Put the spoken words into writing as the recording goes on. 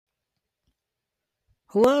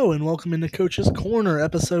Hello and welcome into Coach's Corner,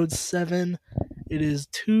 episode 7. It is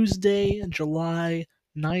Tuesday, July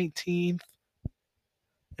 19th,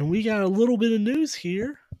 and we got a little bit of news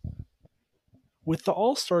here. With the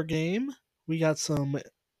All-Star game, we got some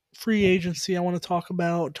free agency I want to talk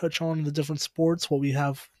about, touch on the different sports,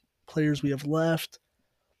 players we have left.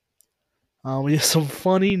 We have some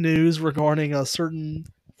funny news regarding a certain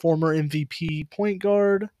former MVP point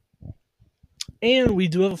guard. And we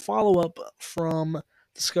do have a follow-up from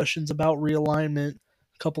discussions about realignment.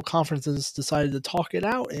 A couple conferences decided to talk it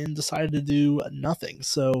out and decided to do nothing.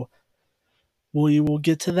 So we will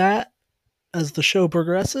get to that as the show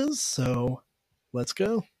progresses. So let's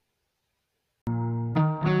go.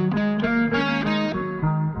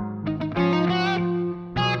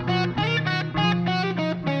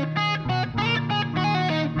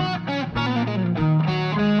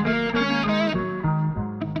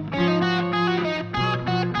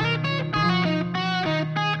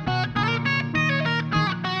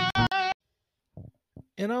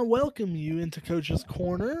 And I welcome you into Coach's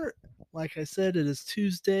Corner. Like I said, it is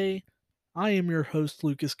Tuesday. I am your host,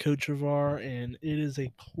 Lucas Kochevar, and it is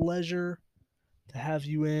a pleasure to have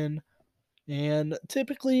you in. And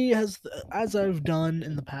typically, as I've done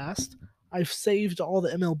in the past, I've saved all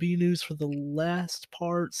the MLB news for the last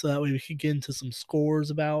part so that way we could get into some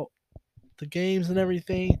scores about the games and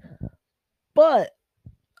everything. But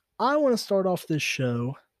I want to start off this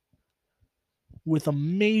show with a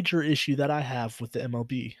major issue that I have with the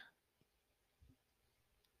MLB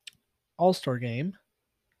All-Star game,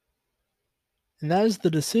 and that is the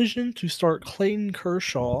decision to start Clayton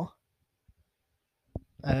Kershaw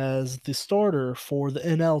as the starter for the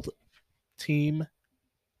NL team.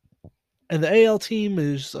 And the AL team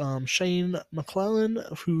is Shane McClellan,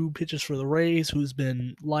 who pitches for the Rays, who's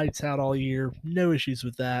been lights out all year. No issues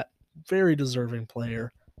with that. Very deserving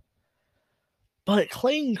player. But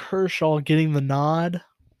Clayton Kershaw getting the nod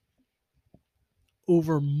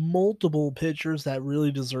over multiple pitchers that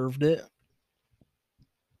really deserved it.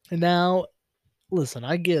 And now, listen,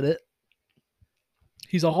 I get it.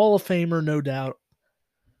 He's a Hall of Famer, no doubt.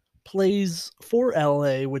 Plays for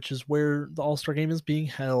LA, which is where the All-Star game is being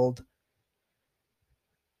held.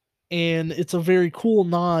 And it's a very cool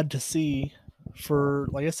nod to see for,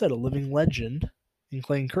 like I said, a living legend in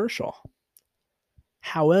Clayton Kershaw.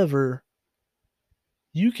 However,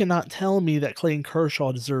 you cannot tell me that Clayton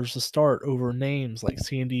Kershaw deserves to start over names like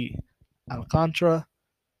Sandy Alcantara,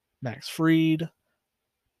 Max Fried,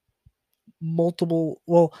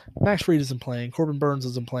 Max Fried isn't playing, Corbin Burns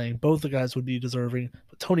isn't playing. Both the guys would be deserving.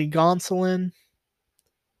 But Tony Gonsolin,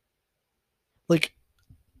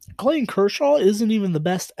 Clayton Kershaw isn't even the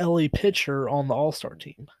best LA pitcher on the All-Star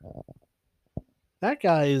team. That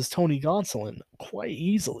guy is Tony Gonsolin quite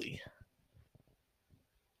easily.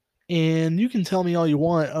 And you can tell me all you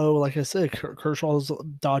want. Oh, like I said, Kershaw's a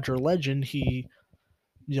Dodger legend. He,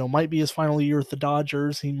 might be his final year with the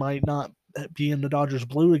Dodgers. He might not be in the Dodgers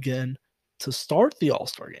blue again to start the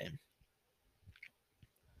All-Star game.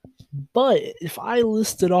 But if I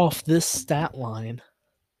listed off this stat line,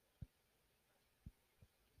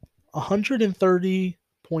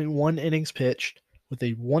 130.1 innings pitched with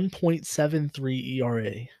a 1.73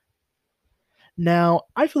 ERA. Now,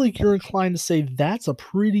 I feel like you're inclined to say that's a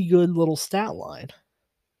pretty good little stat line.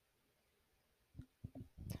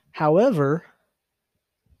 However,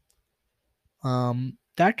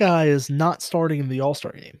 that guy is not starting in the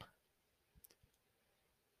All-Star game.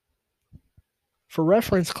 For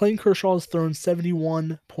reference, Clayton Kershaw has thrown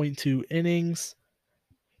 71.2 innings.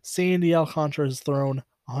 Sandy Alcantara has thrown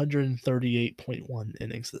 138.1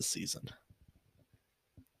 innings this season.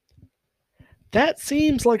 That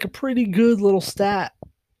seems like a pretty good little stat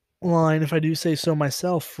line, if I do say so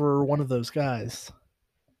myself, for one of those guys.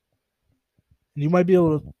 And you might be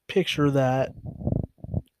able to picture that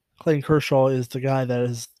Clayton Kershaw is the guy that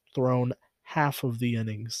has thrown half of the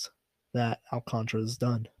innings that Alcantara has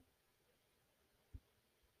done.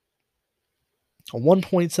 A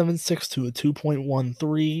 1.76 to a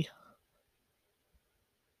 2.13.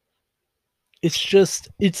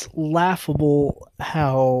 It's laughable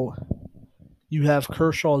how you have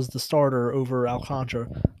Kershaw as the starter over Alcantara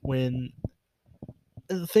when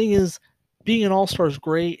the thing is, being an all-star is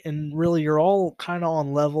great and really you're all kind of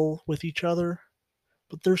on level with each other,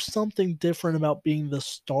 but there's something different about being the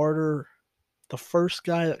starter, the first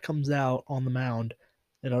guy that comes out on the mound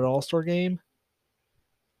in an all-star game.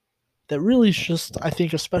 That really is just, I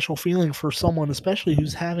think, a special feeling for someone, especially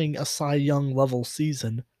who's having a Cy Young level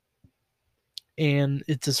season. And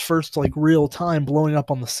it's his first real time blowing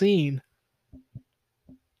up on the scene.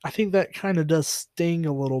 I think that kind of does sting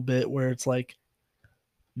a little bit where it's like,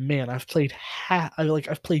 man, I've played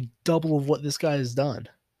I've played double of what this guy has done.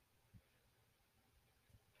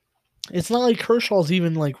 It's not like Kershaw's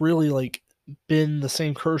even like really like been the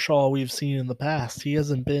same Kershaw we've seen in the past. He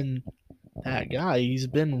hasn't been that guy. He's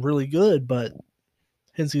been really good, but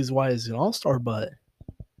hence he's why he's an all-star. But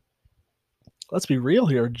let's be real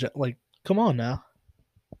here. Like, come on now.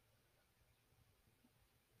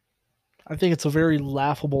 I think it's a very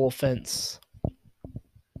laughable offense,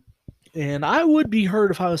 and I would be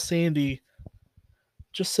hurt if I was Sandy,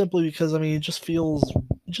 just simply because I mean it just feels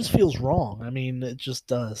wrong. I mean it just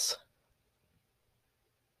does.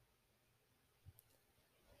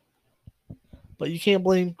 But you can't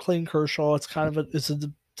blame Clayton Kershaw. It's a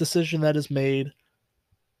decision that is made.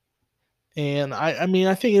 And I mean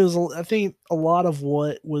I think a lot of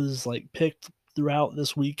what was like picked throughout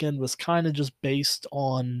this weekend was kind of just based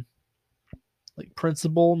on like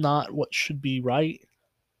principle, not what should be right.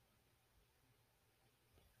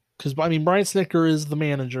 Because I mean Brian Snitker is the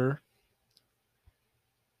manager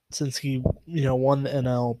since he won the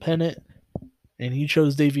NL pennant, and he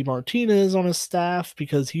chose Davey Martinez on his staff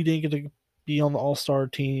because he didn't get to be on the All Star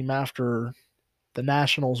team after the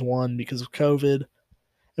Nationals won because of COVID.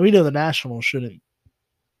 And we know the Nationals shouldn't,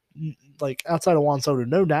 like outside of Juan Soto,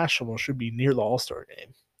 no National should be near the All Star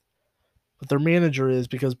game. But their manager is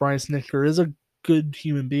because Brian Snitker is a good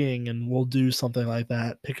human being and will do something like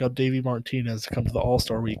that. Pick up Davey Martinez to come to the All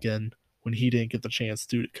Star weekend when he didn't get the chance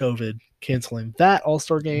due to COVID, canceling that All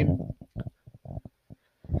Star game.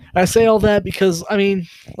 I say all that because, I mean,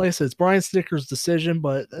 like I said, it's Brian Snitker's decision,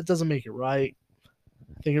 but that doesn't make it right.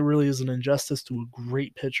 I think it really is an injustice to a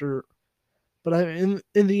great pitcher. But in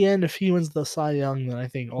the end, if he wins the Cy Young, then I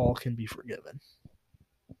think all can be forgiven.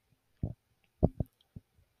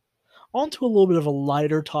 On to a little bit of a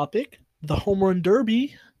lighter topic. The Home Run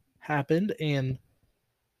Derby happened, and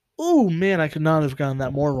oh man, I could not have gotten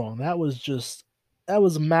that more wrong. That was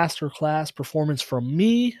a masterclass performance from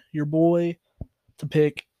me, your boy, to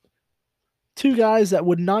pick two guys that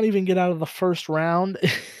would not even get out of the first round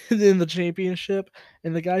in the championship,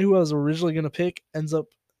 and the guy who I was originally going to pick ends up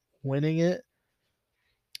winning it.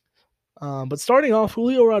 But starting off,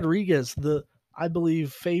 Julio Rodriguez, the I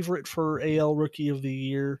believe favorite for AL Rookie of the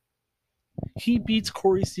Year, he beats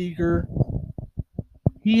Corey Seager.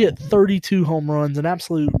 He hit 32 home runs, an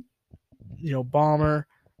absolute bomber.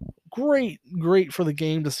 Great for the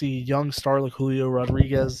game to see young star like Julio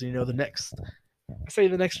Rodriguez. The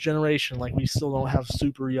next generation. Like we still don't have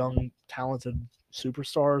super young, talented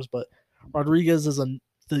superstars, but Rodriguez is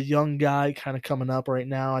the young guy kind of coming up right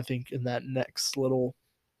now. I think in that next little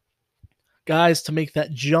guys to make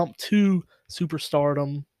that jump to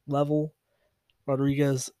superstardom level.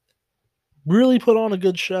 Rodriguez really put on a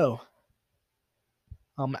good show.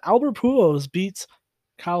 Albert Pujols beats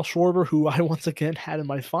Kyle Schwarber, who I once again had in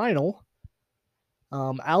my final.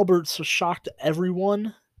 Albert's shocked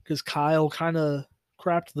everyone because Kyle kind of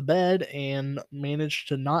crapped the bed and managed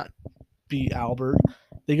to not beat Albert.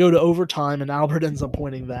 They go to overtime, and Albert ends up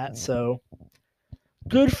winning that. So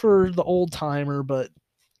good for the old timer, but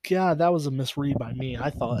God, that was a misread by me. I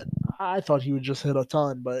thought he would just hit a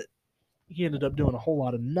ton, but he ended up doing a whole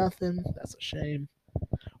lot of nothing. That's a shame.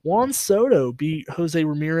 Juan Soto beat Jose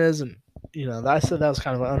Ramirez, and I said that was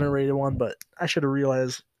kind of an underrated one, but I should have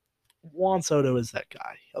realized Juan Soto is that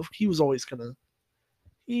guy. He was always gonna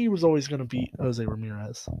beat Jose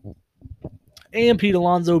Ramirez. And Pete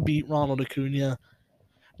Alonso beat Ronald Acuna.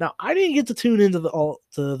 Now I didn't get to tune into the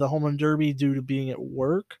home run derby due to being at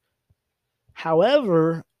work.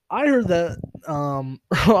 However, I heard that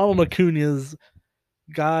Ronald Acuna's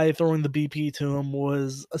guy throwing the BP to him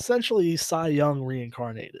was essentially Cy Young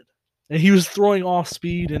reincarnated. And he was throwing off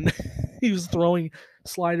speed and he was throwing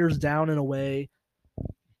sliders down and away.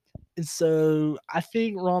 And so I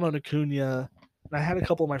think Ronald Acuna, and I had a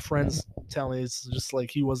couple of my friends tell me it's just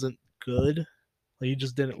like he wasn't good. Like he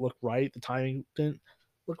just didn't look right. The timing didn't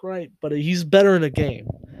look right. But he's better in a game.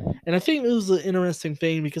 And I think it was an interesting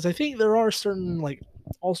thing because I think there are certain like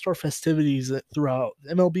all-star festivities throughout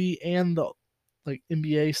MLB and the like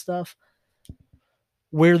NBA stuff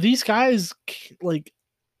where these guys like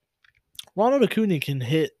Ronald Acuna can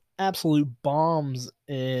hit absolute bombs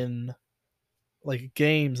in like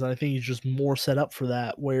games, and I think he's just more set up for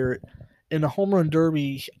that. Where in a home run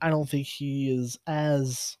derby, I don't think he is,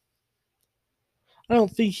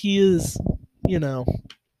 you know,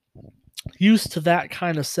 used to that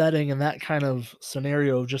kind of setting and that kind of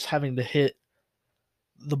scenario of just having to hit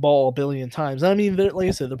the ball a billion times. I mean, like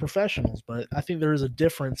I said, they're professionals, but I think there is a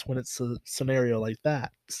difference when it's a scenario like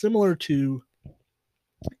that. Similar to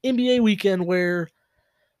NBA weekend where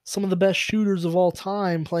some of the best shooters of all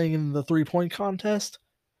time playing in the 3-point contest,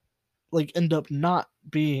 end up not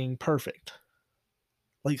being perfect.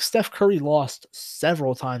 Like Steph Curry lost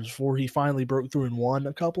several times before he finally broke through and won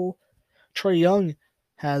a couple. Trae Young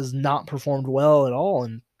has not performed well at all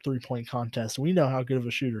in 3-point contests. We know how good of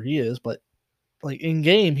a shooter he is, but like in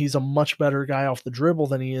game, he's a much better guy off the dribble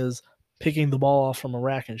than he is picking the ball off from a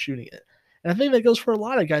rack and shooting it. And I think that goes for a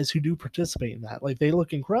lot of guys who do participate in that. Like they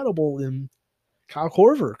look incredible in Kyle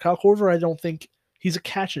Korver. Kyle Korver, I don't think he's a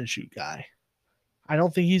catch and shoot guy. I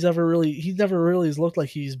don't think he's never really has looked like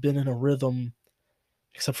he's been in a rhythm,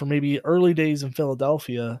 except for maybe early days in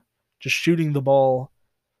Philadelphia, just shooting the ball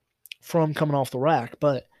from coming off the rack.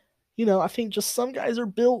 But, I think just some guys are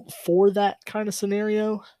built for that kind of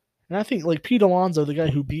scenario. And I think like Pete Alonso, the guy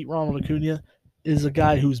who beat Ronald Acuna, is a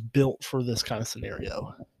guy who's built for this kind of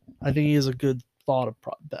scenario. I think he has a good thought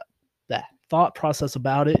process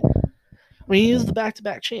about it. I mean, he is the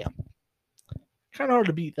back-to-back champ. Kind of hard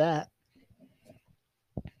to beat that.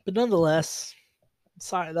 But nonetheless,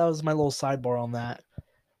 that was my little sidebar on that.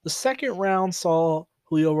 The second round saw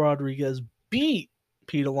Julio Rodriguez beat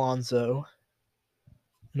Pete Alonso.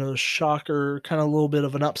 Another shocker, kind of a little bit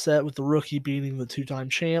of an upset with the rookie beating the two-time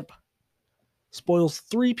champ. Spoils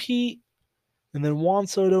three-peat, and then Juan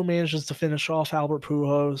Soto manages to finish off Albert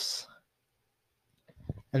Pujols.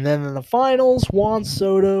 And then in the finals, Juan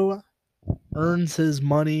Soto earns his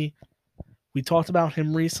money. We talked about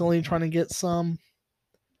him recently trying to get some.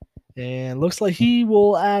 And looks like he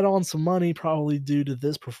will add on some money probably due to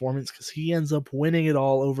this performance because he ends up winning it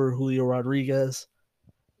all over Julio Rodriguez.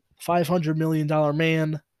 $500 million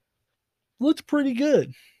man. Looked pretty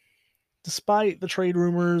good. Despite the trade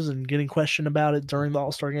rumors and getting questioned about it during the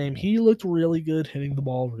All-Star game, he looked really good hitting the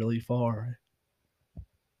ball really far.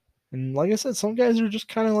 And like I said, some guys are just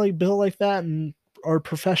kind of like built like that and are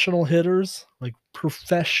professional hitters. Like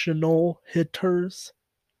professional hitters.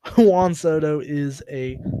 Juan Soto is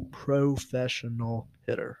a professional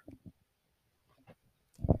hitter.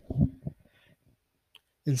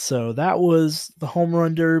 And so that was the home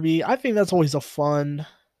run derby. I think that's always a fun,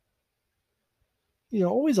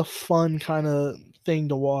 always a fun kind of thing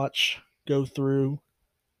to watch, go through.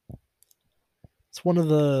 It's one of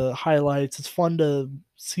the highlights. It's fun to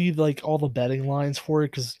see like all the betting lines for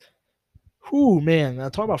it because, man,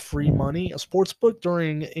 talk about free money. A sports book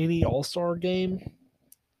during any All-Star game,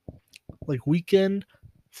 like weekend,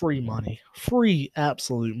 free money. Free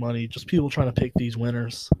absolute money. Just people trying to pick these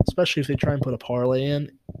winners, especially if they try and put a parlay in.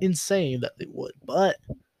 Insane that they would, but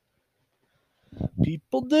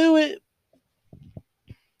people do it.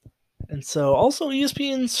 And so also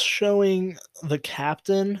ESPN's showing The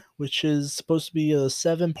Captain, which is supposed to be a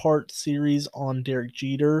 7-part series on Derek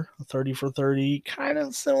Jeter, 30 for 30, kind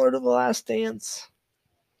of similar to The Last Dance.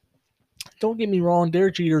 Don't get me wrong,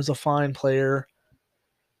 Derek Jeter's a fine player,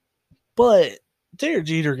 but Derek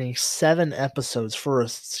Jeter getting 7 episodes for a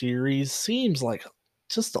series seems like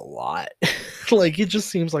just a lot. Like it just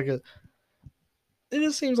seems like a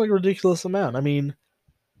ridiculous amount. I mean,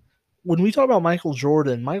 when we talk about Michael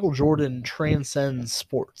Jordan transcends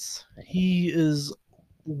sports. He is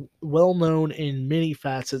well known in many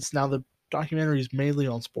facets. Now the documentary is mainly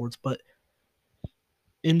on sports, but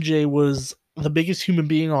MJ was the biggest human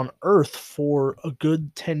being on earth for a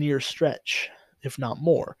good 10-year stretch, if not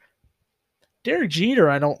more. Derek Jeter,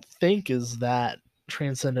 I don't think is that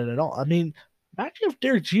transcendent at all. I mean, imagine if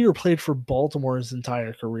Derek Jeter played for Baltimore his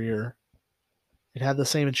entire career and had the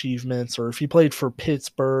same achievements, or if he played for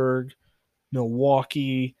Pittsburgh,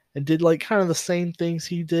 Milwaukee, and did like kind of the same things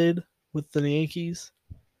he did with the Yankees.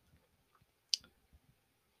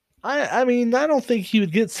 I mean, I don't think he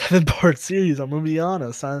would get 7-part series. I'm gonna be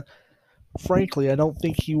honest. Frankly, I don't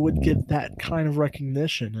think he would get that kind of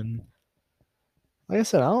recognition. And like I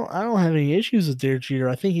said, I don't have any issues with Derek Jeter.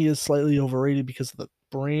 I think he is slightly overrated because of the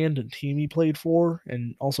brand and team he played for,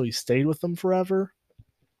 and also he stayed with them forever.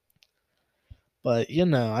 But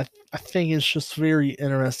I think it's just very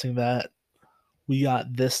interesting that we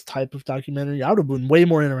got this type of documentary. I would have been way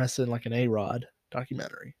more interested in like an A-Rod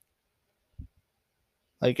documentary.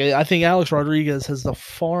 Like I think Alex Rodriguez has a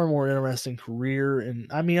far more interesting career, and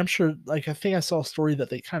I mean I'm sure. Like I think I saw a story that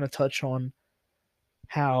they kind of touch on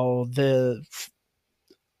how the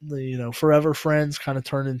forever friends kind of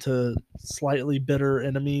turned into slightly bitter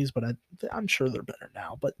enemies, but I'm sure they're better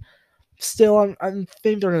now. But still, I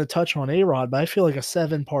think they're going to touch on A-Rod, but I feel like a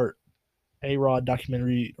 7-part A-Rod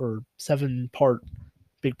documentary or 7-part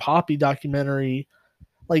Big Papi documentary,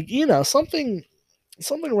 like something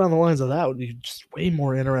around the lines of that would be just way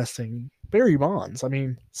more interesting. Barry Bonds, I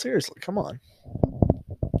mean, seriously, come on.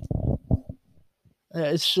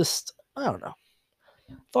 It's just, I don't know.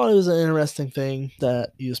 Thought it was an interesting thing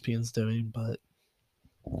that ESPN's doing, but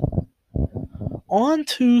on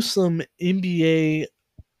to some NBA,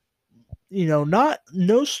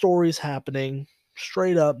 no stories happening,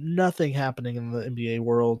 straight up nothing happening in the NBA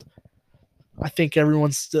world. I think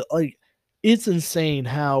everyone's still like, it's insane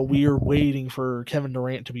how we are waiting for Kevin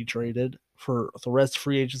Durant to be traded for the rest of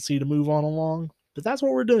free agency to move on along. But that's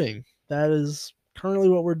what we're doing. That is currently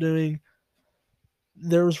what we're doing.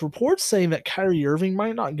 There's reports saying that Kyrie Irving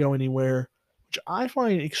might not go anywhere, which I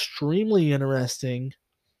find extremely interesting.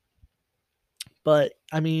 But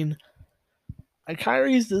I mean,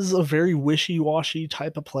 Kyrie is a very wishy-washy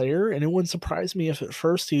type of player, and it wouldn't surprise me if at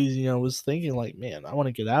first he, was thinking like, "Man, I want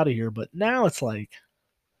to get out of here," but now it's like,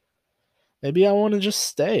 maybe I want to just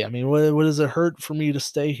stay. I mean, what does it hurt for me to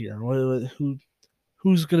stay here?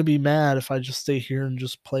 Who's going to be mad if I just stay here and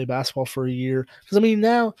just play basketball for a year? Because I mean,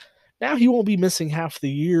 now he won't be missing half the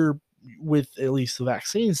year with at least the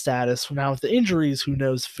vaccine status. Now with the injuries, who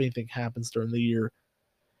knows if anything happens during the year?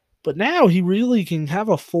 But now he really can have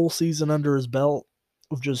a full season under his belt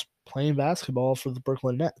of just playing basketball for the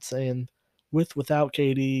Brooklyn Nets. And without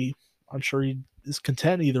KD, I'm sure he is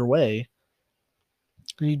content either way.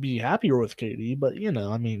 He'd be happier with KD, but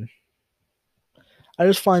I mean, I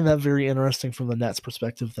just find that very interesting from the Nets'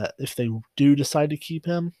 perspective, that if they do decide to keep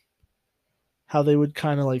him, how they would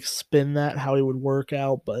kind of like spin that, how it would work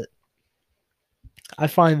out. But I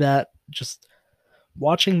find that just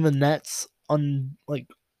watching the Nets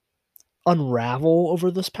unravel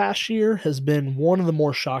over this past year has been one of the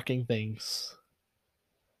more shocking things.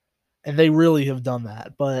 And they really have done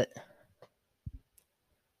that. But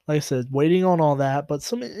like I said, waiting on all that. But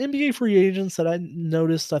some NBA free agents that I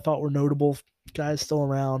noticed I thought were notable guys still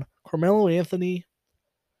around. Carmelo Anthony,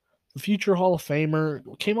 the future Hall of Famer,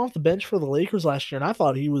 came off the bench for the Lakers last year, and I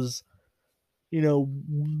thought he was,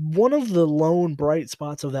 one of the lone bright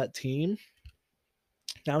spots of that team.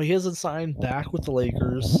 Now he hasn't signed back with the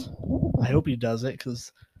Lakers. I hope he doesn't,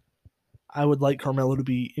 because I would like Carmelo to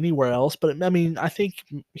be anywhere else. But I mean, I think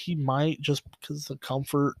he might, just because of the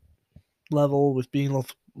comfort level with being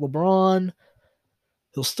with LeBron.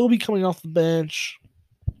 He'll still be coming off the bench.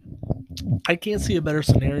 I can't see a better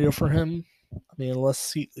scenario for him. I mean,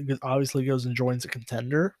 unless he obviously goes and joins a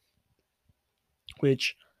contender,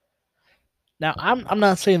 which now I'm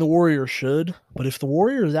not saying the Warriors should, but if the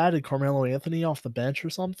Warriors added Carmelo Anthony off the bench or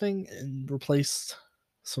something and replaced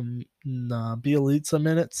some Bielitsa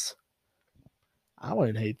minutes, I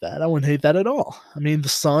wouldn't hate that. I wouldn't hate that at all. I mean, the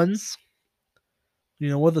Suns,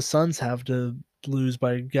 what the Suns have to lose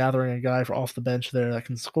by gathering a guy off the bench there that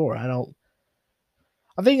can score. I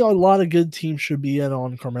think a lot of good teams should be in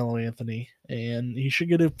on Carmelo Anthony, and he should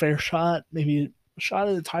get a fair shot, maybe a shot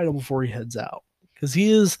at the title before he heads out. Because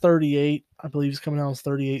he is 38. I believe he's coming out his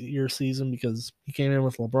 38-year season because he came in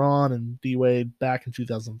with LeBron and D-Wade back in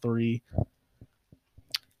 2003.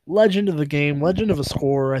 Legend of the game, legend of a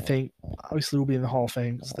scorer, I think. Obviously will be in the Hall of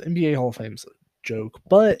Fame, because the NBA Hall of Fame is a joke.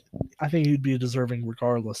 But I think he'd be deserving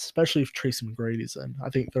regardless, especially if Tracy McGrady's in. I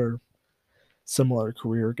think they're similar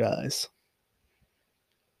career guys.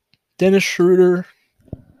 Dennis Schroeder,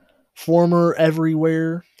 former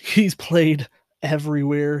everywhere. He's played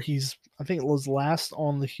everywhere. I think it was last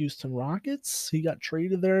on the Houston Rockets. He got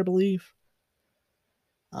traded there, I believe.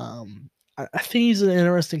 I think he's an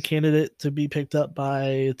interesting candidate to be picked up by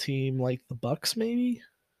a team like the Bucks, maybe.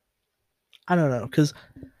 I don't know, because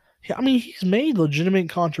I mean, he's made legitimate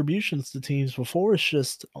contributions to teams before. It's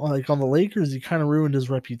just like on the Lakers, he kind of ruined his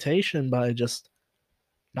reputation by just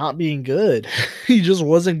not being good. He just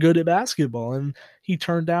wasn't good at basketball, and he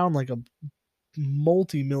turned down like a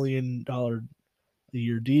multi-million-dollar a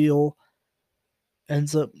year deal,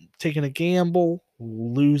 ends up taking a gamble,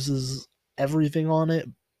 loses everything on it,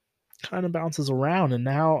 kind of bounces around, and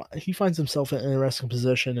now he finds himself in an interesting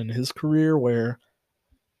position in his career where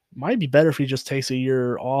it might be better if he just takes a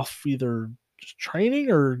year off, either training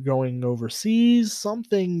or going overseas,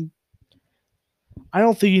 something. I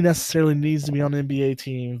don't think he necessarily needs to be on an NBA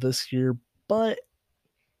team this year, but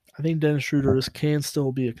I think Dennis Schroeder can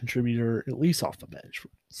still be a contributor, at least off the bench,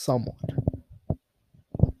 somewhat.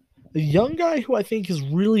 A young guy who I think is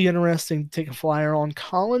really interesting to take a flyer on,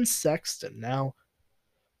 Colin Sexton. Now,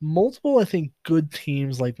 multiple, I think, good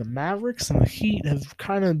teams like the Mavericks and the Heat have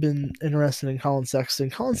kind of been interested in Colin Sexton.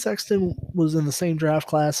 Colin Sexton was in the same draft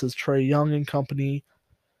class as Trae Young and company.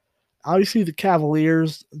 Obviously, the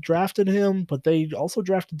Cavaliers drafted him, but they also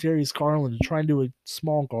drafted Darius Garland to try and do a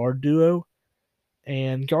small guard duo.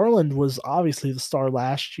 And Garland was obviously the star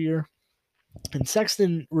last year. And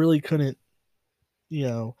Sexton really couldn't,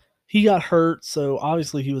 he got hurt, so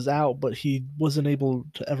obviously he was out, but he wasn't able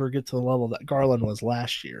to ever get to the level that Garland was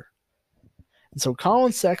last year. And so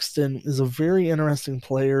Colin Sexton is a very interesting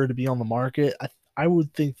player to be on the market. I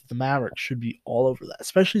would think that the Mavericks should be all over that,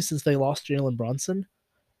 especially since they lost Jalen Brunson.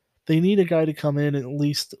 They need a guy to come in and at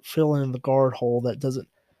least fill in the guard hole that doesn't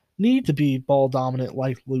need to be ball dominant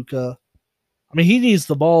like Luka. I mean, he needs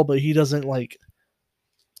the ball, but he doesn't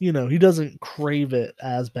he doesn't crave it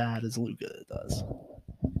as bad as Luka does.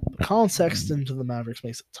 But Colin Sexton to the Mavericks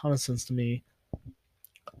makes a ton of sense to me.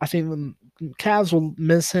 I think the Cavs will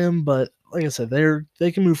miss him, but like I said,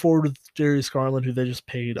 they can move forward with Darius Garland, who they just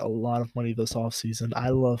paid a lot of money this offseason. I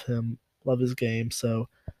love him, love his game, so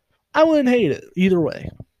I wouldn't hate it either way.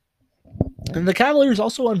 And the Cavaliers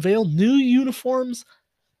also unveiled new uniforms,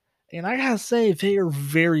 and I gotta say, they are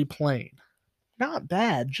very plain. Not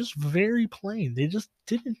bad, just very plain. They just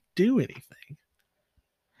didn't do anything.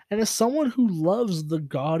 And as someone who loves the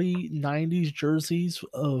gaudy 90s jerseys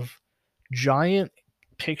of giant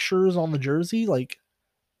pictures on the jersey, like,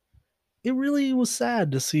 it really was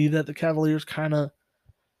sad to see that the Cavaliers kind of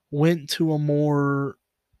went to a more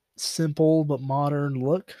simple but modern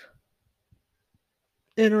look.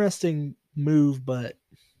 Interesting move, but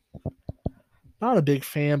not a big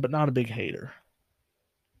fan, but not a big hater.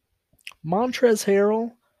 Montrezl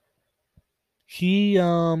Harrell, he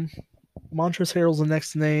Montrezl Harrell's the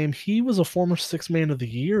next name. He was a former Sixth Man of the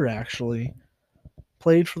Year, actually.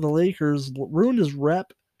 Played for the Lakers, ruined his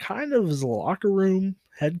rep, kind of his locker room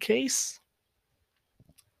head case.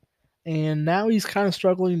 And now he's kind of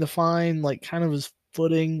struggling to find like kind of his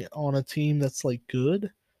footing on a team that's like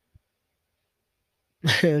good.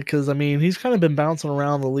 Because I mean, he's kind of been bouncing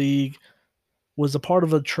around the league. Was a part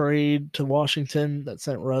of a trade to Washington that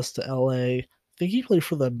sent Russ to LA. I think he played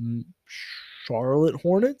for the Charlotte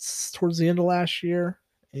Hornets towards the end of last year.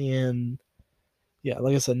 And yeah,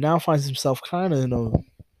 like I said, now finds himself kind of in a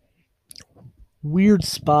weird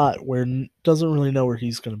spot where doesn't really know where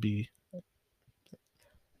he's going to be.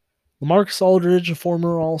 LaMarcus Aldridge, a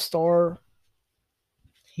former All-Star,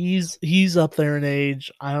 he's up there in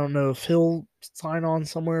age. I don't know if he'll sign on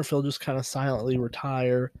somewhere, if he'll just kind of silently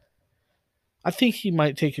retire. I think he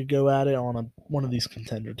might take a go at it on one of these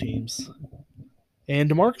contender teams. And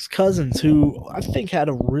DeMarcus Cousins, who I think had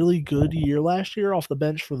a really good year last year off the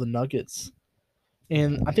bench for the Nuggets.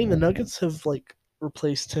 And I think the Nuggets have like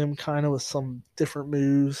replaced him kind of with some different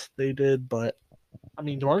moves they did, but I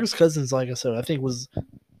mean DeMarcus Cousins, like I said, I think was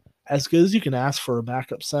as good as you can ask for a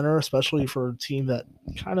backup center, especially for a team that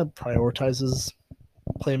kind of prioritizes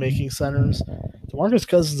playmaking centers. DeMarcus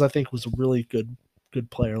Cousins, I think, was a really good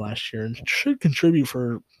player last year and should contribute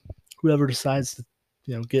for whoever decides to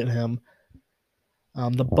get him.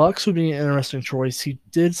 The Bucks would be an interesting choice. He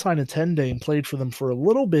did sign a 10-day and played for them for a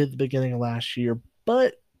little bit at the beginning of last year,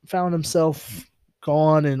 but found himself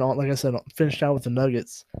gone and, like I said, finished out with the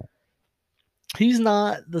Nuggets. He's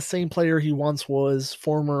not the same player he once was.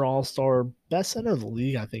 Former All-Star, best center of the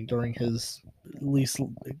league, I think, during his at least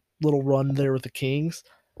little run there with the Kings.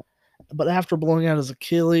 But after blowing out his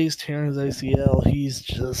Achilles, tearing his ACL, he's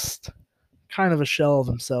just kind of a shell of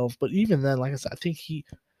himself. But even then, like I said, I think he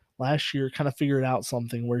last year kind of figured out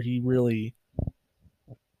something where he really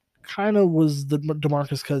kind of was the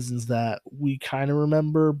DeMarcus Cousins that we kind of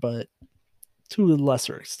remember, but to a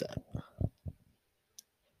lesser extent.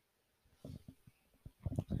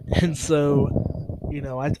 And so,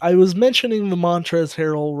 I was mentioning the Montrezl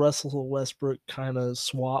Harrell, Russell Westbrook kind of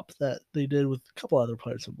swap that they did with a couple other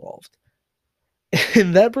players involved.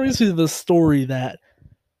 And that brings me to the story that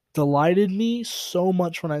delighted me so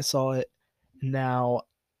much when I saw it. Now,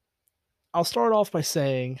 I'll start off by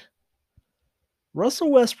saying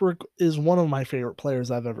Russell Westbrook is one of my favorite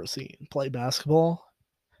players I've ever seen play basketball,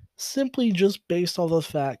 simply just based off the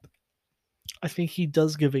fact I think he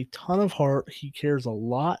does give a ton of heart. He cares a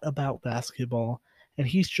lot about basketball, and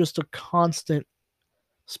he's just a constant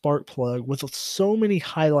spark plug with so many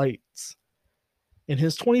highlights. And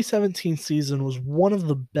his 2017 season was one of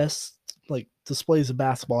the best displays of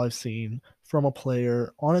basketball I've seen from a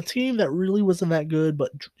player on a team that really wasn't that good,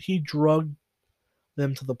 but he drugged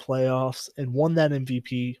them to the playoffs and won that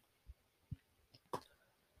MVP.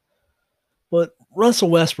 But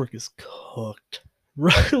Russell Westbrook is cooked.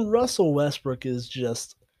 Russell Westbrook is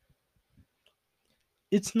just,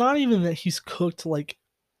 it's not even that he's cooked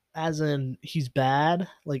as in he's bad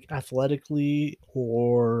athletically,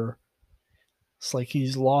 or it's like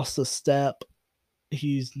he's lost a step,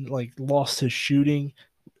 he's lost his shooting.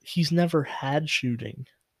 He's never had shooting.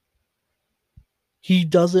 He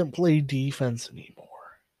doesn't play defense anymore.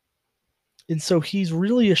 And so he's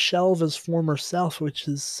really a shell of his former self, which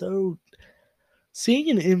is so. Seeing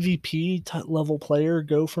an MVP level player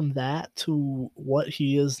go from that to what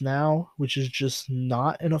he is now, which is just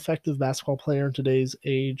not an effective basketball player in today's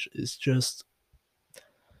age, is just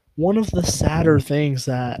one of the sadder things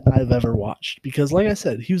that I've ever watched, because like I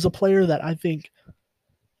said, he was a player that I think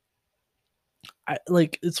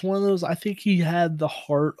it's one of those. I think he had the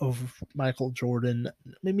heart of Michael Jordan,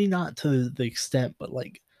 maybe not to the extent, but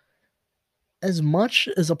like as much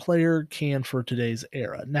as a player can for today's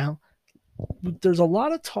era. Now, there's a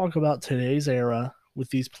lot of talk about today's era with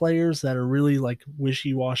these players that are really like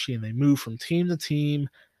wishy-washy and they move from team to team.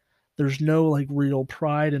 There's no like real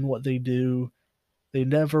pride in what they do. They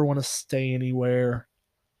never want to stay anywhere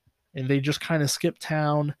and they just kind of skip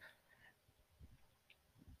town.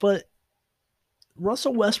 But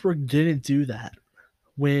Russell Westbrook didn't do that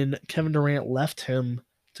when Kevin Durant left him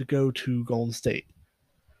to go to Golden State.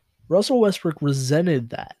 Russell Westbrook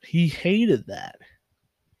resented that. He hated that.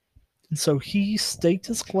 And so he staked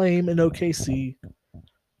his claim in OKC.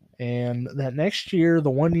 And that next year, the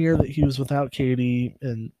 1 year that he was without KD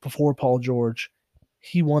and before Paul George,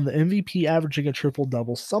 he won the MVP averaging a triple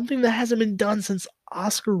double, something that hasn't been done since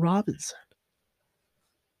Oscar Robertson.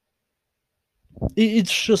 It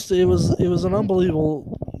was an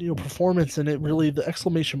unbelievable performance, and it really, the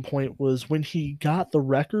exclamation point was when he got the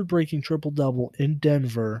record breaking triple double in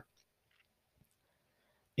Denver.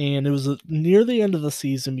 And it was near the end of the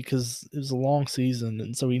season because it was a long season,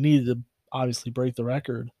 and so he needed to obviously break the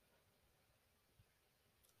record.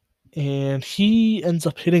 And he ends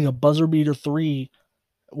up hitting a buzzer beater three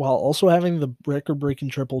while also having the record breaking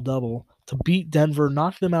triple double to beat Denver,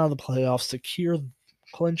 knock them out of the playoffs,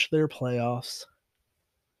 clinch their playoffs.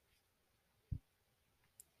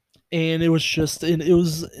 And it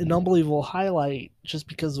was an unbelievable highlight just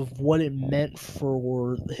because of what it meant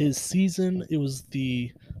for his season. It was the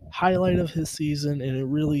highlight of his season, and it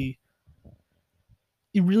really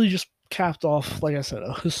just capped off, like I said,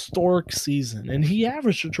 a historic season. And he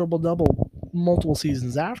averaged a triple double multiple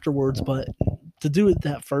seasons afterwards, but to do it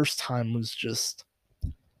that first time was just,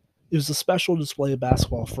 it was a special display of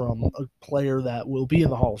basketball from a player that will be in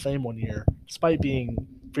the Hall of Fame one year, despite being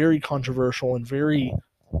very controversial and very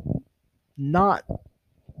not,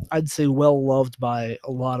 I'd say, well loved by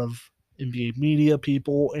a lot of NBA media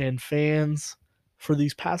people and fans for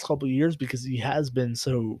these past couple of years because he has been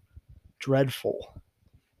so dreadful.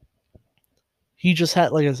 He just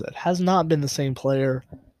had, like I said, has not been the same player.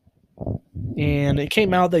 And it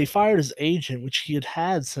came out that he fired his agent, which he had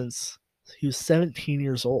had since he was 17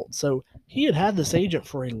 years old. So he had this agent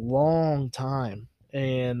for a long time.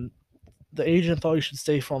 And the agent thought he should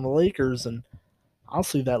stay on the Lakers. And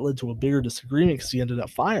honestly, that led to a bigger disagreement because he ended up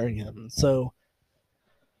firing him. So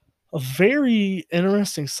a very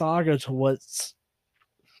interesting saga to what's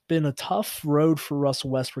been a tough road for Russell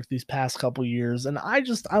Westbrook these past couple years. And I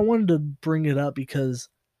wanted to bring it up because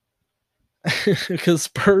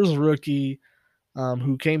Spurs rookie,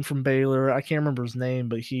 who came from Baylor, I can't remember his name,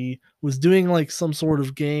 but he was doing like some sort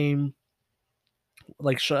of game,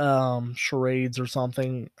 like charades or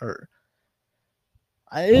something, or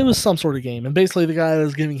it was some sort of game. And basically, the guy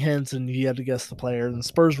was giving hints, and he had to guess the player. And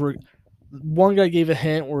one guy gave a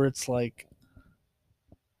hint where it's like,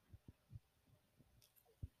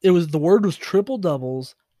 the word was triple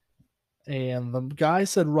doubles, and the guy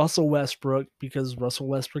said Russell Westbrook because Russell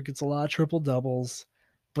Westbrook gets a lot of triple doubles,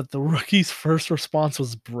 but the rookie's first response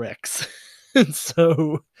was bricks. And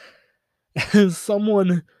so, as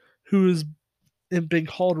someone who has been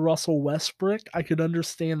called Russell Westbrook, I could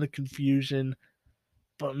understand the confusion,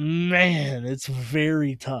 but man, it's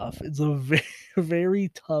very tough. It's a very, very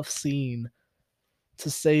tough scene to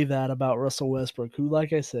say that about Russell Westbrook, who,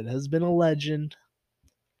 like I said, has been a legend,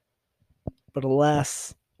 but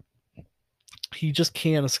alas, he just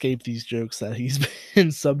can't escape these jokes that he's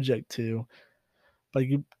been subject to by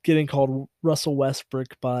getting called Russell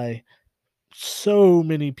Westbrook by so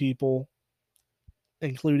many people,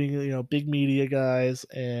 including big media guys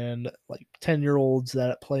and like 10-year-olds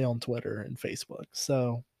that play on Twitter and Facebook.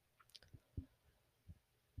 So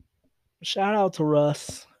shout out to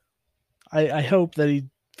Russ. I hope that he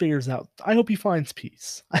figures out. I hope he finds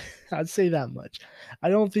peace. I'd say that much. I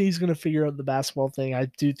don't think he's going to figure out the basketball thing. I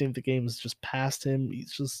do think the game is just past him.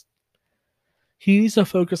 He needs to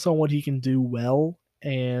focus on what he can do well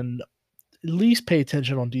and at least pay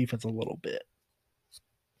attention on defense a little bit.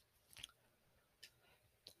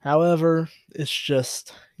 However, it's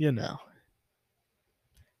just, he's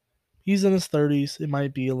in his 30s. It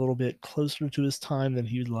might be a little bit closer to his time than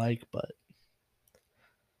he'd like, but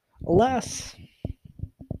alas,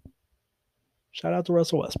 shout out to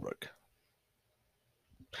Russell Westbrook.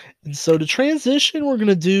 And so to transition, we're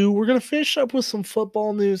going to finish up with some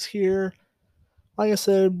football news here. Like I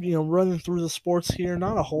said, running through the sports here,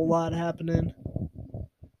 not a whole lot happening.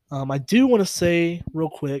 I do want to say real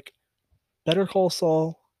quick, Better Call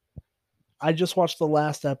Saul I just watched the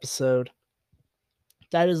last episode.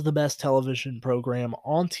 That is the best television program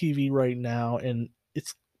on TV right now, and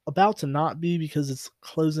it's about to not be because it's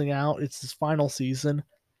closing out. It's its final season.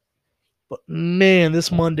 But man,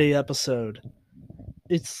 this Monday episode,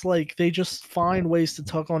 it's like they just find ways to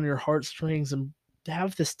tug on your heartstrings and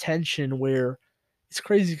have this tension where it's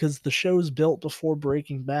crazy because the show is built before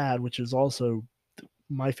Breaking Bad, which is also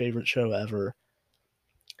my favorite show ever.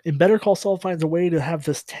 And Better Call Saul finds a way to have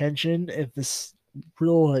this tension and this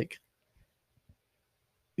real like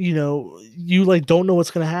you like don't know what's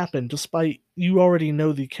going to happen despite you already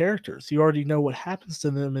know the characters. You already know what happens to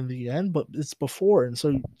them in the end, but it's before, and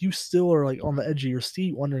so you still are like on the edge of your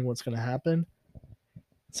seat wondering what's going to happen.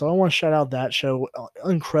 So I want to shout out that show.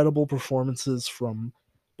 Incredible performances from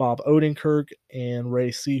Bob Odenkirk and Ray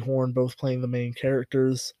Seahorn, both playing the main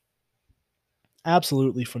characters.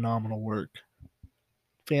 Absolutely phenomenal work.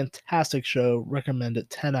 Fantastic show. Recommend it.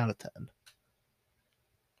 10 out of 10.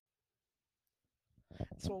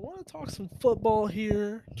 So I want to talk some football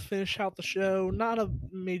here to finish out the show. Not a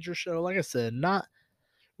major show, like I said. Not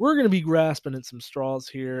we're going to be grasping at some straws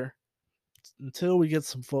here until we get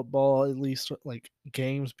some football, at least like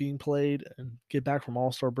games being played, and get back from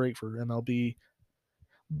All Star break for MLB.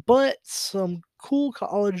 But some cool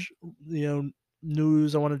college,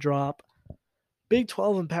 news I want to drop. Big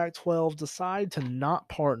 12 and Pac 12 decide to not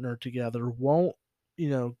partner together. Won't, you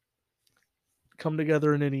know, come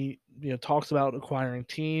together in any, talks about acquiring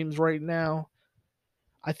teams right now.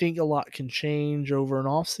 I think a lot can change over an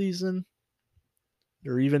off season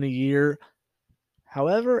or even a year.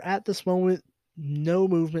 However, at this moment, no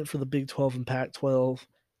movement for the Big 12 and Pac 12.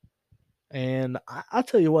 And I'll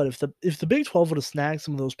tell you what, if the Big 12 would have snagged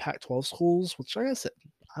some of those Pac 12 schools, which like I said,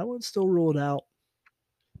 I would still rule it out.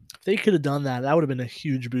 If they could have done that, that would have been a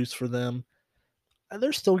huge boost for them. And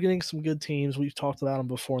they're still getting some good teams. We've talked about them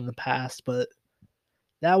before in the past, but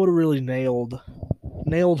that would have really nailed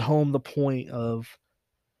home the point of,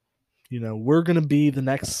 we're going to be the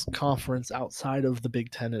next conference outside of the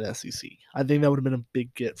Big Ten and SEC. I think that would have been a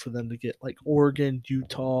big get for them to get like Oregon,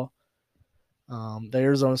 Utah, the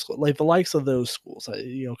Arizona school, like the likes of those schools.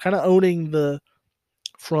 Kind of owning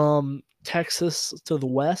from Texas to the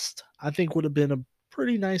West. I think would have been a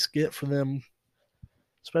pretty nice get for them,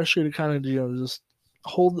 especially to kind of just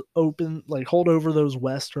hold over those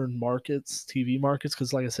Western markets, TV markets,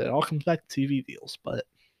 because like I said, it all comes back to TV deals, but.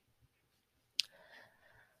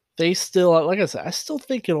 They still, like I said, I still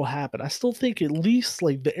think it'll happen. I still think at least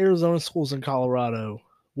like the Arizona schools in Colorado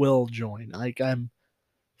will join. Like I'm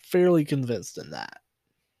fairly convinced in that.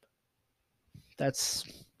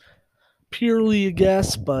 That's purely a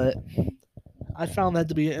guess, but I found that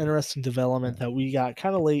to be an interesting development that we got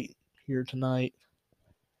kind of late here tonight.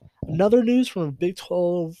 Another news from a Big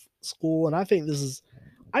 12 school, and I think this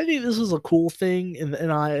is a cool thing in the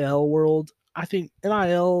NIL world. I think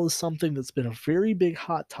NIL is something that's been a very big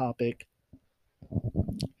hot topic,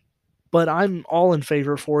 but I'm all in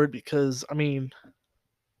favor for it because I mean,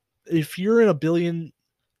 if you're in a $1 billion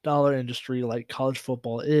industry like college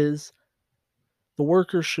football is, the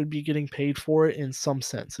workers should be getting paid for it in some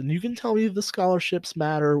sense. And you can tell me the scholarships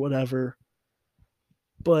matter, whatever,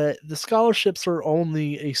 but the scholarships are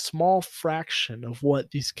only a small fraction of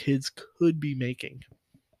what these kids could be making.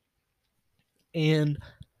 And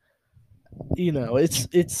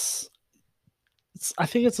it's I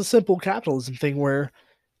think it's a simple capitalism thing where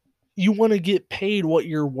you want to get paid what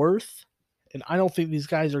you're worth, and I don't think these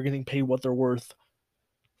guys are getting paid what they're worth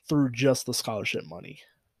through just the scholarship money.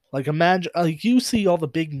 Like imagine, like you see all the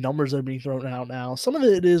big numbers that are being thrown out now. Some of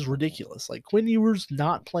it is ridiculous. Like Quinn Ewers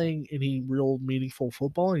not playing any real meaningful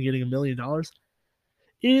football and getting $1 million,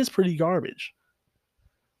 it is pretty garbage.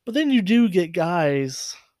 But then you do get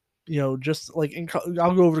guys, just like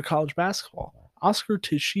I'll go over to college basketball. Oscar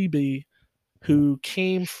Tshiebwe, who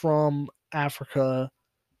came from Africa,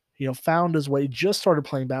 found his way, just started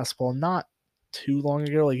playing basketball not too long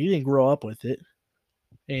ago. Like he didn't grow up with it.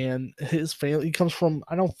 And his family, he comes from,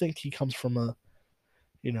 I don't think he comes from a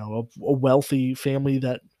wealthy family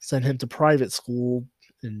that sent him to private school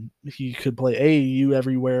and he could play AAU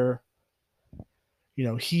everywhere.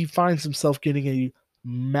 He finds himself getting a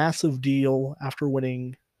massive deal after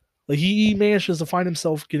winning. Like he manages to find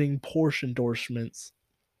himself getting Porsche endorsements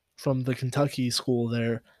from the Kentucky school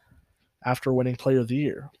there after winning Player of the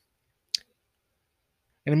Year.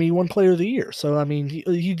 And I mean, he won Player of the Year. So, I mean,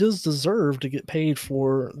 he does deserve to get paid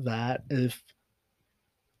for that if,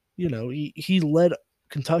 he led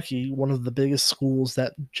Kentucky, one of the biggest schools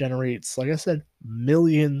that generates, like I said,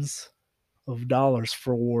 millions of dollars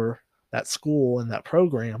for that school and that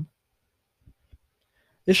program.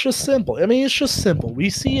 It's just simple. I mean, it's just simple. We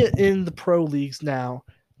see it in the pro leagues now.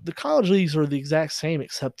 The college leagues are the exact same,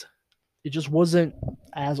 except it just wasn't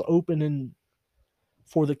as open and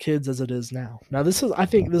for the kids as it is now. Now, I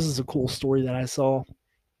think this is a cool story that I saw.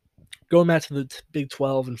 Going back to the Big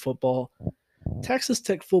 12 in football, Texas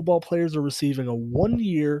Tech football players are receiving a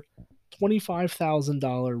 1-year,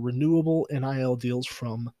 $25,000 renewable NIL deals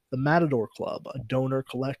from the Matador Club, a donor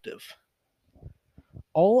collective.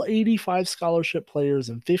 All 85 scholarship players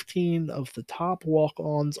and 15 of the top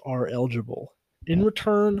walk-ons are eligible. In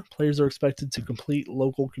return, players are expected to complete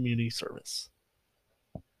local community service.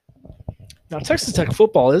 Now, Texas Tech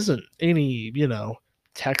football isn't any,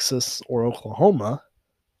 Texas or Oklahoma,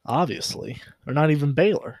 obviously, or not even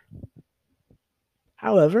Baylor.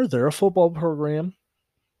 However, they're a football program,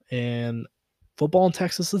 and football in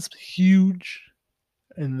Texas is huge,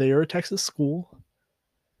 and they're a Texas school.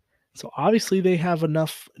 So obviously they have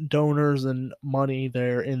enough donors and money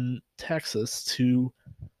there in Texas to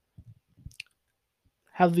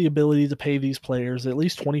have the ability to pay these players at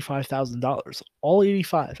least $25,000. All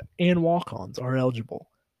 85 and walk-ons are eligible.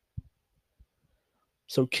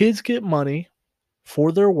 So kids get money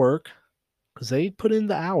for their work because they put in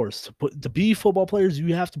the hours. To be football players,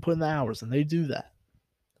 you have to put in the hours, and they do that.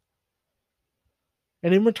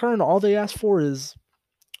 And in return, all they ask for is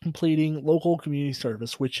completing local community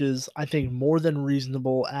service, which is, I think, more than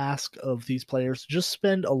reasonable ask of these players. Just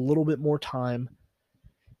spend a little bit more time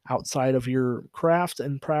outside of your craft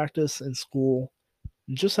and practice and school,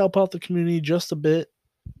 and just help out the community just a bit.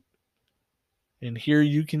 And here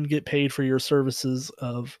you can get paid for your services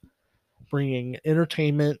of bringing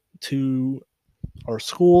entertainment to our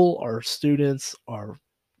school, our students, our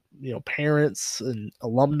parents and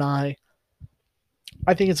alumni.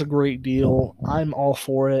 I think it's a great deal. I'm all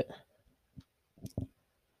for it.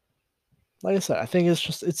 Like I said, I think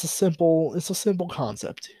it's a simple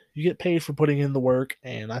concept. You get paid for putting in the work,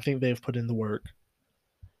 and I think they've put in the work.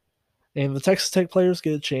 And the Texas Tech players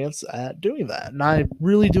get a chance at doing that. And I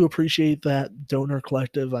really do appreciate that donor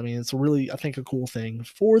collective. I mean, it's I think, a cool thing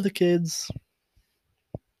for the kids,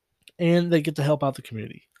 and they get to help out the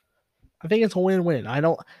community. I think it's a win-win. I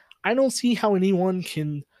don't see how anyone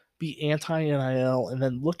can be anti-NIL and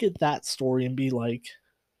then look at that story and be like,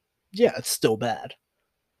 yeah, it's still bad.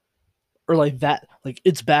 Or like that, like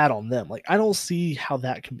it's bad on them. Like, I don't see how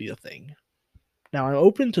that can be a thing. Now, I'm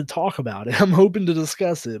open to talk about it. I'm open to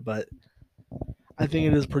discuss it, but I think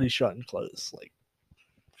it is pretty shut and closed. Like,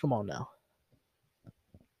 come on now.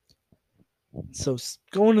 So,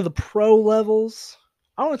 going to the pro levels,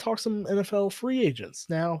 I want to talk some NFL free agents.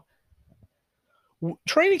 Now,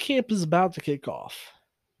 training camp is about to kick off.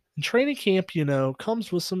 And training camp,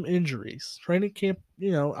 comes with some injuries. Training camp,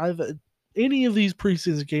 any of these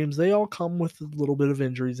preseason games, they all come with a little bit of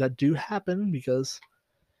injuries that do happen because,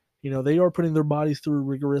 they are putting their bodies through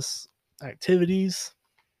rigorous activities.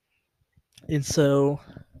 And so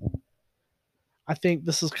I think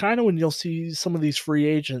this is kind of when you'll see some of these free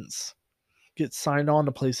agents get signed on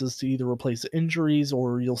to places to either replace injuries,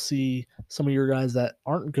 or you'll see some of your guys that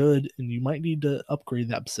aren't good and you might need to upgrade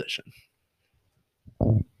that position.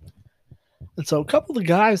 And so a couple of the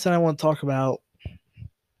guys that I want to talk about,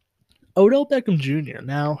 Odell Beckham Jr.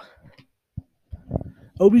 Now,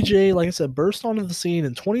 OBJ, like I said, burst onto the scene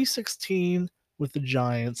in 2016 with the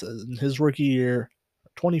Giants in his rookie year,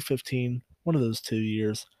 2015, one of those 2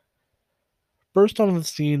 years. Burst onto the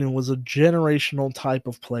scene and was a generational type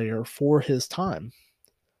of player for his time.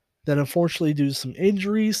 Then, unfortunately, due to some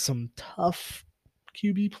injuries, some tough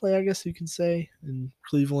QB play, I guess you can say, in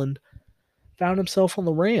Cleveland, found himself on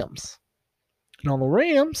the Rams. And on the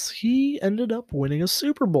Rams, he ended up winning a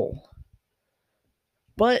Super Bowl.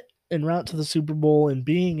 But en route to the Super Bowl and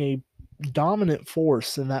being a dominant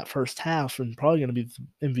force in that first half and probably going to be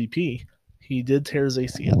the MVP, he did tear his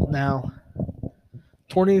ACL. Now,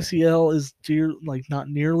 torn ACL is not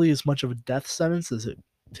nearly as much of a death sentence as it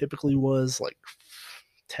typically was like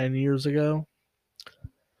 10 years ago.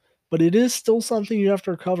 But it is still something you have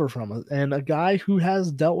to recover from. And a guy who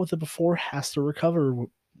has dealt with it before has to recover,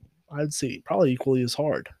 I'd say, probably equally as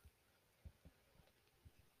hard.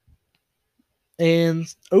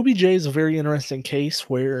 And OBJ is a very interesting case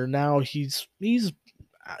where now he's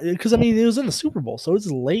because, I mean, it was in the Super Bowl, so it's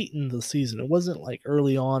late in the season. It wasn't like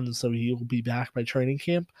early on, so he'll be back by training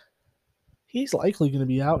camp. He's likely going to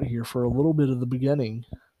be out here for a little bit of the beginning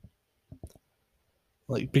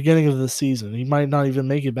of the season. He might not even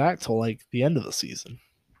make it back till like the end of the season.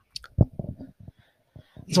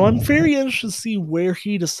 So I'm very interested to see where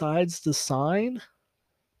he decides to sign.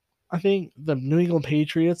 I think the New England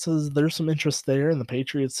Patriots, there's some interest there, and the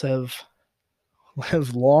Patriots have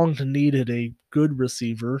have long needed a good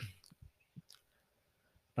receiver.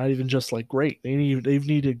 Not even just like great. They've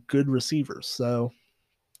needed good receivers. So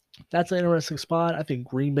that's an interesting spot. I think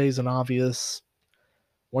Green Bay's an obvious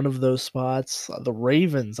one of those spots. The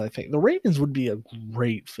Ravens, I think the Ravens would be a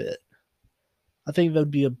great fit. I think that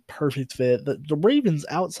would be a perfect fit. The Ravens,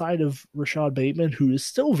 outside of Rashad Bateman, who is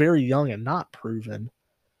still very young and not proven,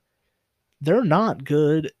 they're not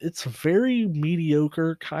good. It's very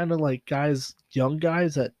mediocre, kind of like young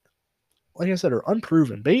guys that, like I said, are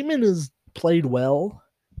unproven. Bateman has played well,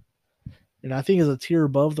 and I think is a tier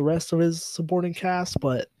above the rest of his supporting cast,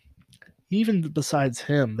 but even besides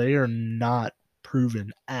him, they are not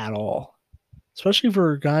proven at all. Especially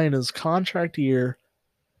for a guy in his contract year,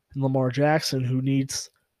 and Lamar Jackson, who needs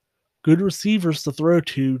good receivers to throw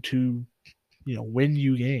to win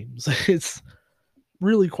you games. It's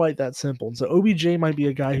really quite that simple. And so OBJ might be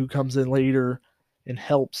a guy who comes in later and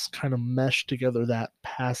helps kind of mesh together that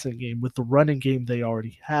passing game with the running game they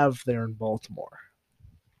already have there in Baltimore.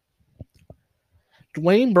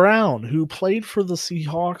 Dwayne Brown, who played for the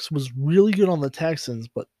Seahawks, was really good on the Texans,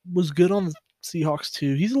 but was good on the Seahawks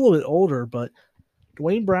too. He's a little bit older, but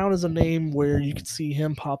Dwayne Brown is a name where you could see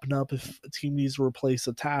him popping up if a team needs to replace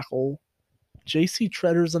a tackle. J.C.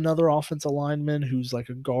 Tretter's another offensive lineman who's like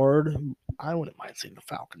a guard who I wouldn't mind seeing the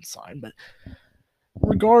Falcons sign, but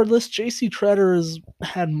regardless, J.C. Tretter has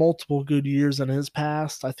had multiple good years in his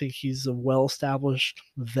past. I think he's a well-established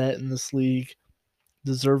vet in this league,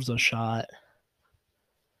 deserves a shot.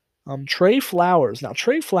 Trey Flowers. Now,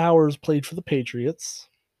 Trey Flowers played for the Patriots,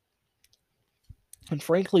 and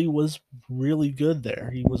frankly was really good there.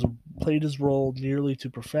 He played his role nearly to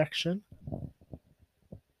perfection.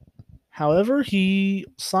 However, he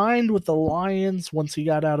signed with the Lions once he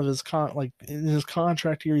got out of his in his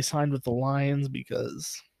contract here. He signed with the Lions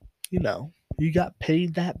because he got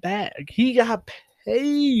paid that bag. He got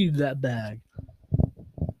paid that bag.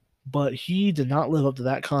 But he did not live up to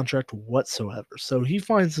that contract whatsoever. So he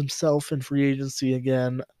finds himself in free agency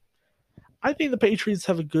again. I think the Patriots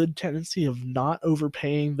have a good tendency of not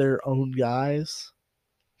overpaying their own guys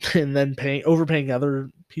and then overpaying other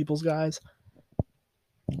people's guys.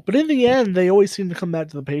 But in the end, they always seem to come back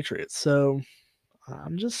to the Patriots. So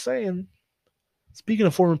I'm just saying. Speaking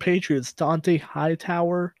of former Patriots, Dante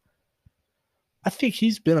Hightower, I think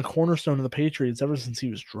he's been a cornerstone of the Patriots ever since he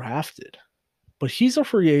was drafted. But he's a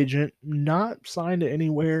free agent, not signed to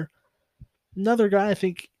anywhere. Another guy, I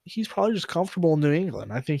think he's probably just comfortable in New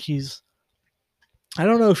England. I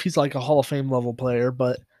don't know if he's like a Hall of Fame level player,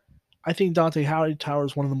 but I think Dante Hightower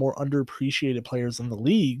is one of the more underappreciated players in the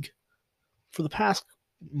league for the past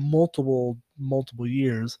multiple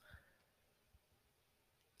years.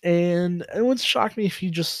 And it wouldn't shock me if he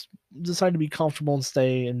just decided to be comfortable and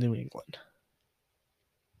stay in New England.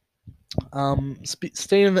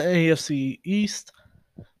 Staying in the AFC East,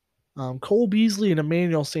 Cole Beasley and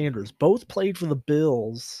Emmanuel Sanders both played for the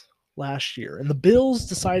Bills last year. And the Bills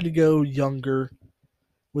decided to go younger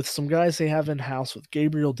with some guys they have in-house with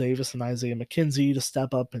Gabriel Davis and Isaiah McKenzie to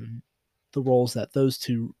step up in the roles that those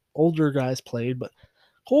two older guys played. But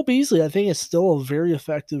Cole Beasley, I think, is still a very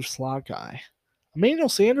effective slot guy. Emmanuel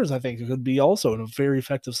Sanders, I think, could be also a very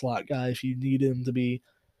effective slot guy if you need him to be.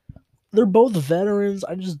 They're both veterans.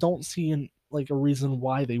 I just don't see a reason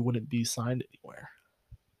why they wouldn't be signed anywhere.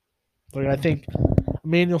 Like, I think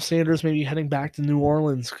Emmanuel Sanders maybe heading back to New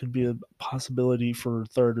Orleans could be a possibility for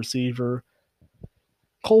third receiver.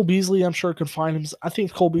 Cole Beasley, I'm sure, could find him. I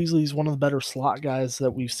think Cole Beasley is one of the better slot guys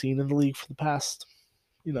that we've seen in the league for the past,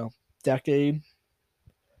 decade.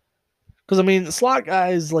 Because, slot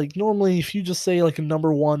guys, like, normally if you just say, like, a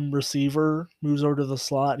number one receiver moves over to the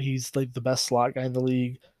slot, he's, like, the best slot guy in the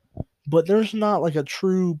league. But there's not, like, a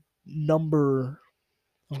true number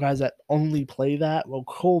of guys that only play that. Well,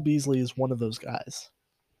 Cole Beasley is one of those guys.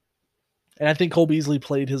 And I think Cole Beasley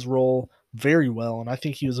played his role very well, and I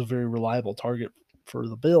think he was a very reliable target for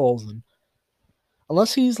the Bills. And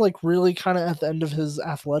unless he's, like, really kind of at the end of his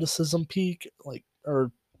athleticism peak,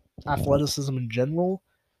 or athleticism in general,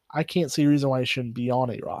 I can't see a reason why he shouldn't be on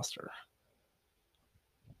a roster.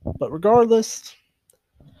 But regardless,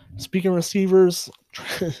 speaking of receivers,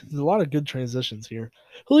 there's a lot of good transitions here.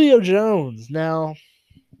 Julio Jones. Now,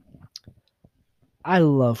 I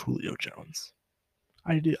love Julio Jones.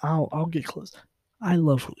 I do. I'll get close. I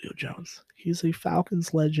love Julio Jones. He's a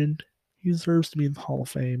Falcons legend. He deserves to be in the Hall of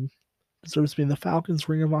Fame. Deserves to be in the Falcons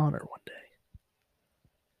Ring of Honor one day.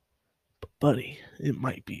 But buddy, it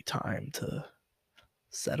might be time to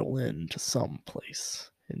settle into some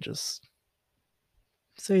place and just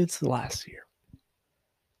say it's the last year.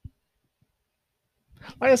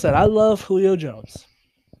 Like I said, I love Julio Jones.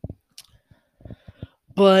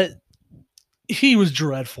 But he was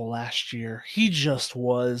dreadful last year. He just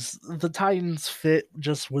was. The Titans' fit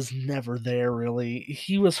just was never there, really.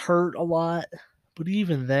 He was hurt a lot, but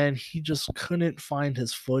even then, he just couldn't find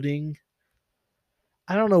his footing.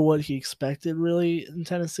 I don't know what he expected, really, in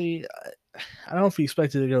Tennessee. I don't know if he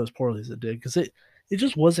expected it to go as poorly as it did, because it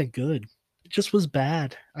just wasn't good. It just was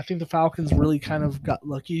bad. I think the Falcons really kind of got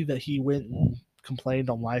lucky that he went and complained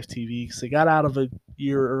on live TV, because they got out of a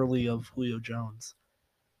year early of Julio Jones.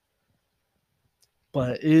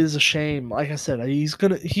 But it is a shame. Like I said, he's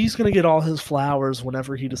gonna get all his flowers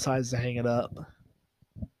whenever he decides to hang it up.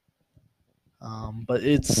 But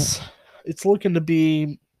it's looking to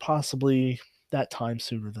be possibly that time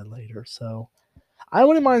sooner than later. So I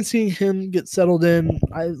wouldn't mind seeing him get settled in.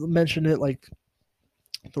 I mentioned it, like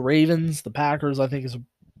the Ravens, the Packers. I think is a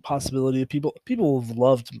possibility. People have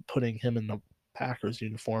loved putting him in the Packers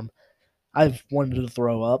uniform. I've wanted to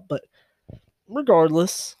throw up, but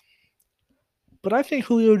regardless, but I think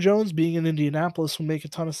Julio Jones being in Indianapolis would make a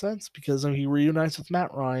ton of sense, because he reunites with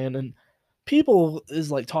Matt Ryan, and people is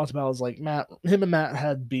like talked about as like him and Matt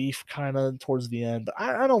had beef kind of towards the end, but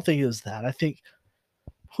I don't think it was that. I think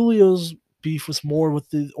Julio's beef was more with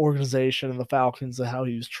the organization and the Falcons and how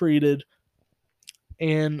he was treated.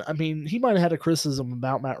 And I mean, he might have had a criticism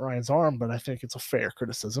about Matt Ryan's arm, but I think it's a fair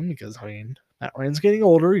criticism, because I mean, Matt Ryan's getting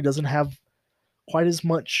older. He doesn't have quite as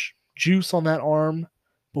much juice on that arm,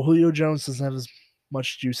 but Julio Jones doesn't have as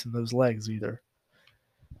much juice in those legs either.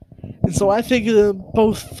 And so I think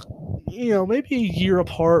both, maybe a year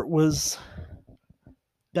apart was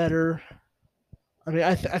better. I mean,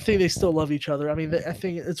 I think they still love each other. I mean, I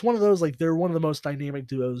think it's one of those, like, they're one of the most dynamic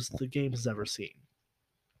duos the game has ever seen.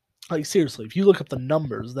 Like, seriously, if you look up the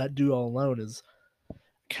numbers, that duo alone is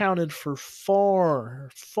counted for far,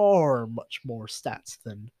 far much more stats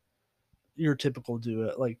than your typical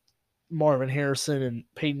duo. Like, Marvin Harrison and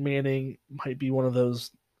Peyton Manning might be one of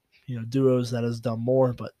those, duos that has done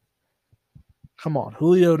more, but come on,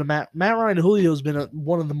 Julio to Matt Ryan to Julio has been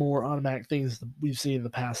one of the more automatic things that we've seen in the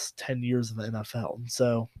past 10 years of the NFL. And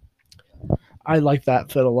so I like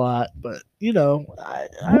that fit a lot, but I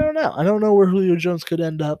don't know. I don't know where Julio Jones could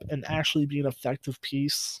end up and actually be an effective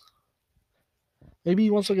piece. Maybe he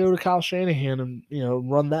wants to go to Kyle Shanahan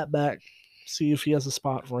and run that back, see if he has a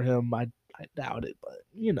spot for him. I doubt it, but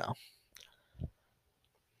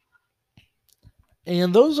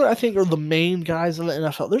And those I think are the main guys in the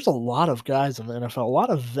NFL. There's a lot of guys in the NFL, a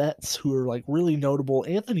lot of vets who are like really notable.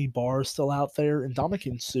 Anthony Barr is still out there, and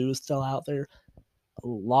Ndamukong Suh is still out there. A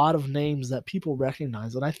lot of names that people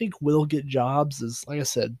recognize, and I think will get jobs. Is, like I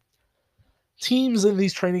said, teams in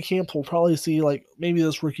these training camps will probably see, like, maybe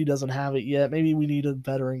this rookie doesn't have it yet. Maybe we need a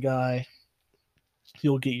veteran guy.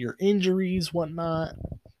 You'll get your injuries, whatnot.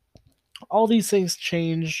 All these things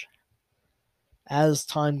change as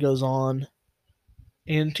time goes on,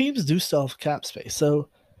 and teams do still have cap space. So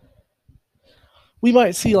we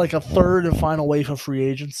might see like a third and final wave of free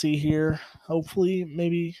agency here, hopefully,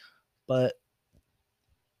 maybe. But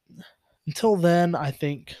until then, I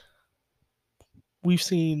think we've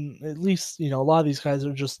seen at least, a lot of these guys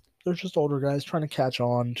they're just older guys trying to catch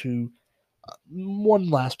on to one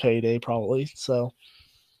last payday, probably. So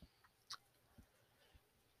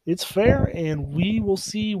it's fair, and we will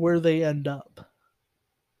see where they end up.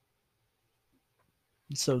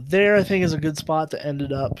 So there, I think, is a good spot to end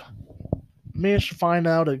it up. Managed to find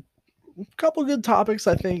out a couple good topics,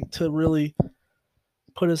 I think, to really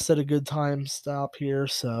put us at a good time stop here.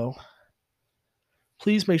 So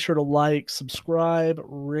please make sure to like, subscribe,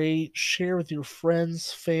 rate, share with your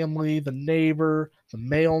friends, family, the neighbor, the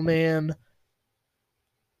mailman,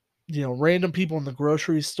 random people in the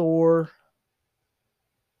grocery store,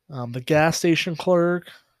 the gas station clerk.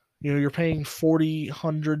 You're paying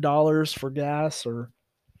 $4,000 for gas, or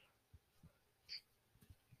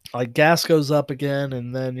like gas goes up again,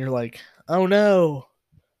 and then you're like, oh no,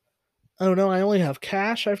 I only have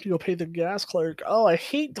cash. I have to go pay the gas clerk. Oh, I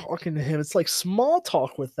hate talking to him. It's like small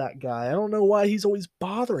talk with that guy. I don't know why he's always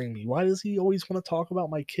bothering me. Why does he always want to talk about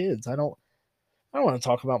my kids? I don't want to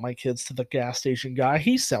talk about my kids to the gas station guy.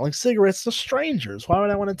 He's selling cigarettes to strangers. Why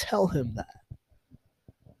would I want to tell him that?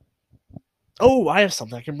 Oh, I have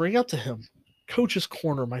something I can bring up to him. Coach's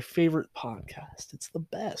Corner, my favorite podcast. It's the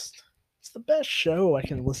best. It's the best show I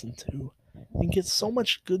can listen to and get so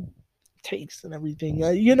much good takes and everything.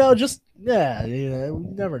 Just we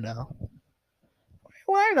never know.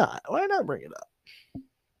 Why not? Why not bring it up?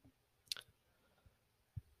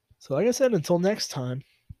 So, like I said, until next time,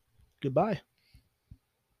 goodbye.